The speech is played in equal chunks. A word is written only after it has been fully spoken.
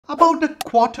About a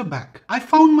quarter back, I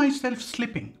found myself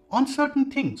slipping on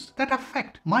certain things that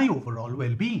affect my overall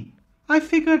well-being. I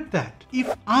figured that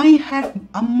if I had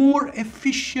a more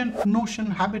efficient Notion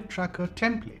habit tracker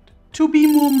template to be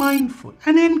more mindful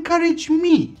and encourage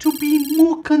me to be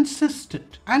more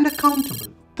consistent and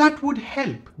accountable, that would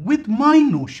help with my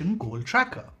Notion goal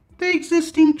tracker. The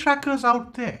existing trackers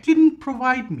out there didn't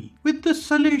provide me with the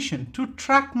solution to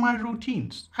track my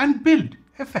routines and build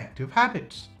effective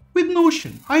habits. With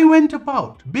Notion, I went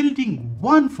about building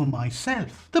one for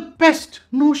myself, the best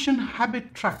Notion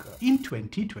habit tracker in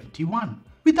 2021,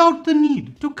 without the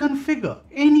need to configure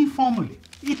any formula.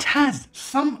 It has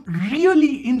some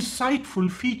really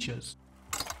insightful features,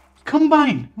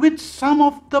 combined with some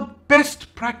of the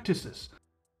best practices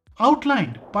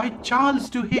outlined by Charles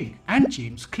Duhigg and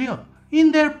James Clear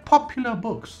in their popular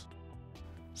books.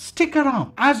 Stick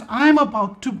around as I'm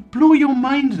about to blow your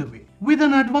minds away with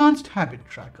an advanced habit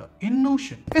tracker in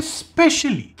Notion,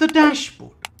 especially the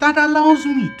dashboard that allows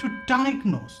me to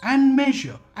diagnose and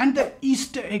measure, and the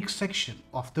Easter egg section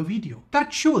of the video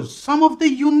that shows some of the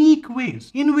unique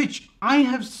ways in which I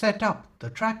have set up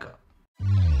the tracker.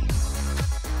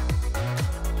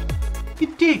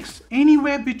 It takes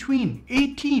anywhere between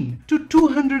 18 to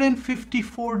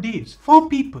 254 days for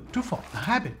people to form a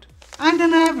habit, and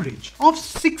an average of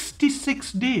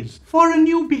 66 days for a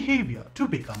new behavior to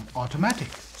become automatic.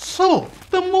 So,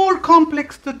 the more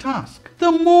complex the task,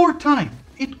 the more time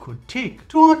it could take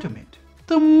to automate.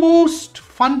 The most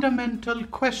fundamental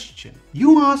question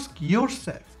you ask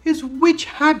yourself is, which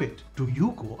habit do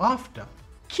you go after?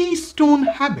 Keystone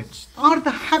habits are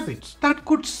the habits that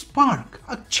could spark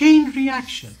a chain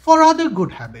reaction for other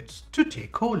good habits to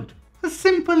take hold. A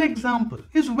simple example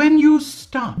is when you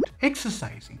start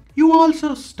exercising, you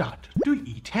also start to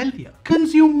eat healthier,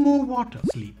 consume more water,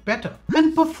 sleep better,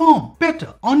 and perform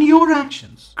better on your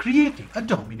actions, creating a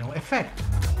domino effect.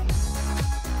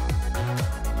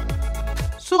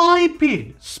 So I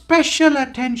paid special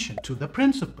attention to the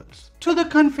principles, to the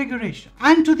configuration,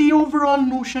 and to the overall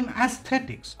Notion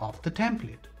aesthetics of the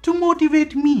template to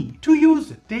motivate me to use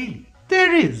it daily.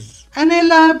 There is an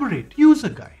elaborate user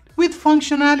guide with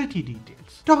functionality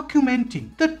details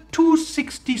documenting the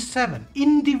 267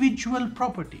 individual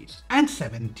properties and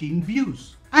 17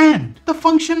 views, and the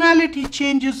functionality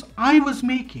changes I was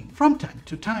making from time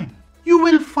to time. You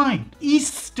will find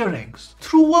Easter eggs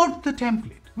throughout the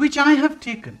template, which I have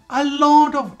taken a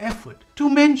lot of effort to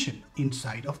mention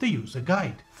inside of the user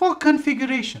guide. For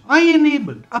configuration, I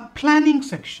enabled a planning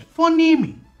section for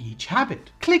naming each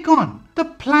habit. Click on the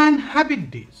Plan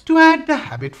Habit Days to add the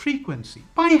habit frequency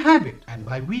by habit and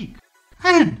by week,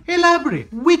 and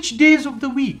elaborate which days of the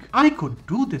week I could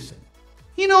do this in.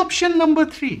 In option number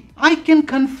 3, I can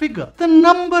configure the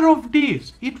number of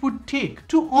days it would take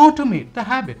to automate the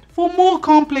habit for more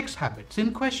complex habits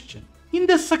in question. In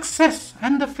the success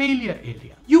and the failure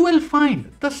area, you will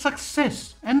find the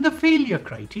success and the failure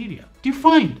criteria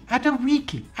defined at a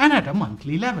weekly and at a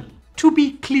monthly level. To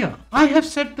be clear, I have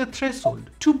set the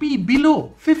threshold to be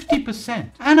below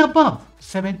 50% and above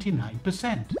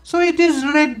 79%. So it is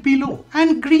red below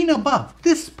and green above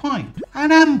this point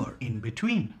and amber in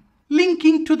between.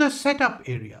 Linking to the setup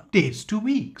area, days to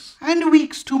weeks and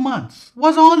weeks to months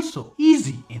was also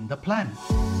easy in the plan.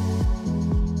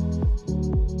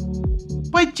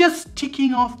 By just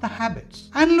ticking off the habits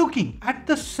and looking at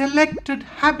the selected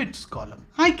habits column,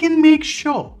 I can make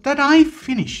sure that I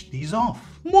finish these off.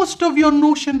 Most of your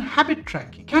Notion habit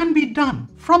tracking can be done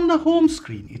from the home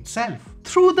screen itself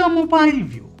through the mobile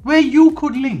view, where you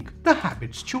could link the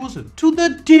habits chosen to the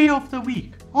day of the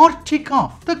week or tick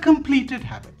off the completed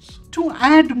habits. To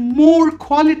add more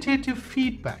qualitative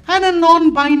feedback and a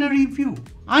non-binary view,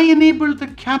 I enabled the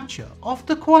capture of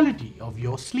the quality of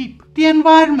your sleep, the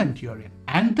environment you're in,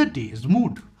 and the day's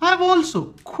mood. I've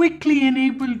also quickly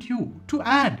enabled you to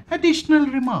add additional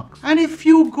remarks, and if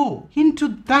you go into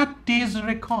that day's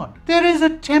record, there is a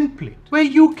template where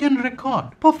you can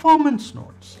record performance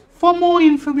notes for more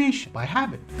information by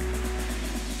habit.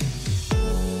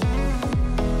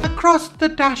 Across the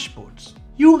dashboards,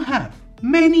 you have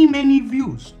many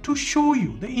views to show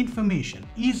you the information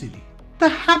easily. The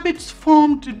habits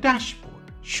formed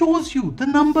dashboard shows you the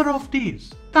number of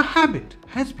days the habit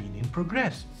has been in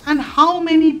progress and how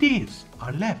many days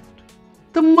are left.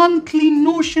 The monthly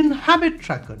Notion habit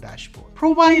tracker dashboard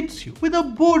provides you with a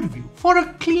board view for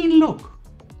a clean look.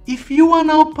 If you are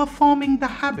now performing the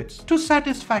habits to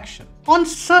satisfaction on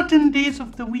certain days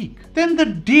of the week, then the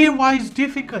day-wise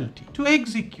difficulty to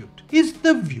execute is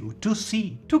the view to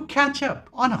see to catch up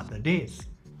on other days.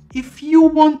 If you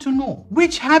want to know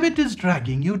which habit is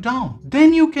dragging you down,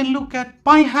 then you can look at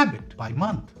by habit by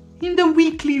month. In the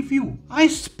weekly view, I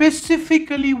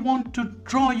specifically want to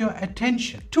draw your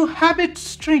attention to habit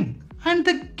string and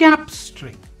the gap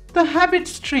string. The habit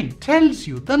string tells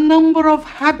you the number of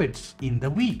habits in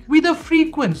the week with a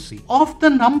frequency of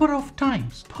the number of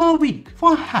times per week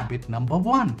for habit number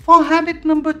 1, for habit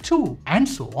number 2, and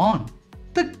so on.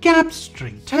 The gap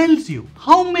string tells you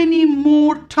how many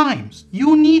more times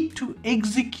you need to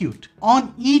execute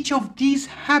on each of these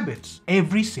habits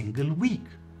every single week.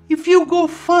 If you go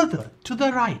further to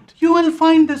the right, you will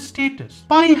find the status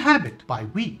by habit by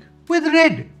week, with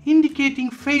red indicating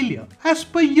failure as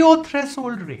per your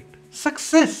threshold rate,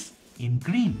 success in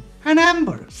green, and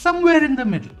amber somewhere in the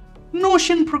middle.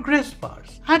 Notion progress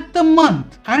bars at the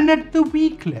month and at the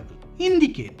week level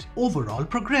indicate overall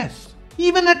progress.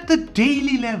 Even at the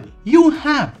daily level, you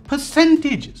have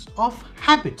percentages of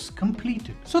habits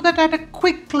completed so that at a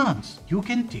quick glance, you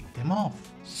can tick them off.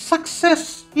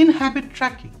 Success in habit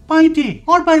tracking by day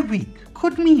or by week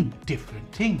could mean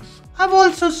different things. I've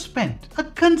also spent a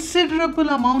considerable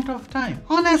amount of time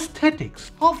on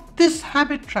aesthetics of this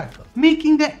habit tracker,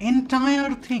 making the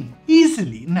entire thing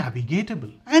easily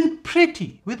navigatable and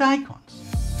pretty with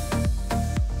icons.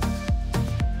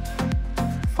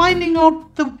 Finding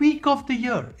out the week of the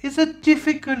year is a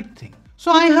difficult thing,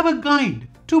 so I have a guide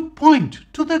to point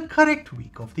to the correct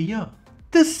week of the year.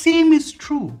 The same is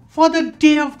true for the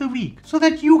day of the week so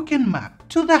that you can map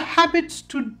to the habits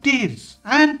to days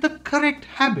and the correct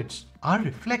habits are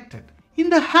reflected. In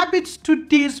the habits to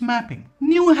days mapping,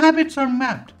 new habits are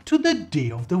mapped to the day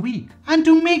of the week. And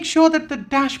to make sure that the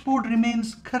dashboard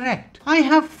remains correct, I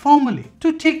have formulae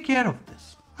to take care of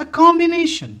this. A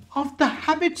combination of the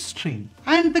habit string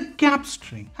and the gap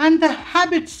string and the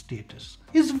habit status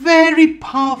is very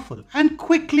powerful and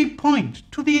quickly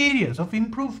point to the areas of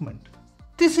improvement.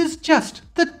 This is just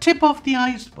the tip of the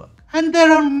iceberg, and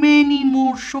there are many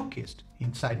more showcased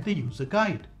inside the user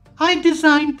guide. I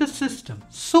designed the system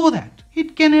so that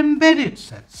it can embed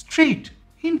itself straight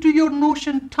into your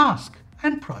Notion task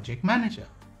and project manager.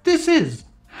 This is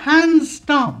hands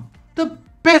down the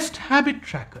best habit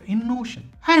tracker in Notion,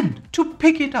 and to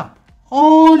pick it up,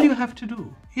 all you have to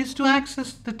do is to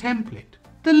access the template.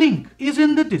 The link is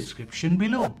in the description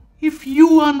below. If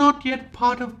you are not yet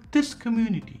part of this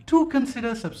community, do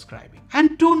consider subscribing,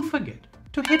 and don't forget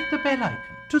to hit the bell icon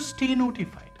to stay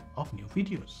notified of new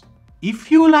videos.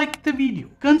 If you liked the video,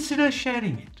 consider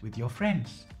sharing it with your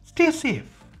friends. Stay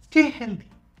safe, stay healthy,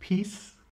 peace.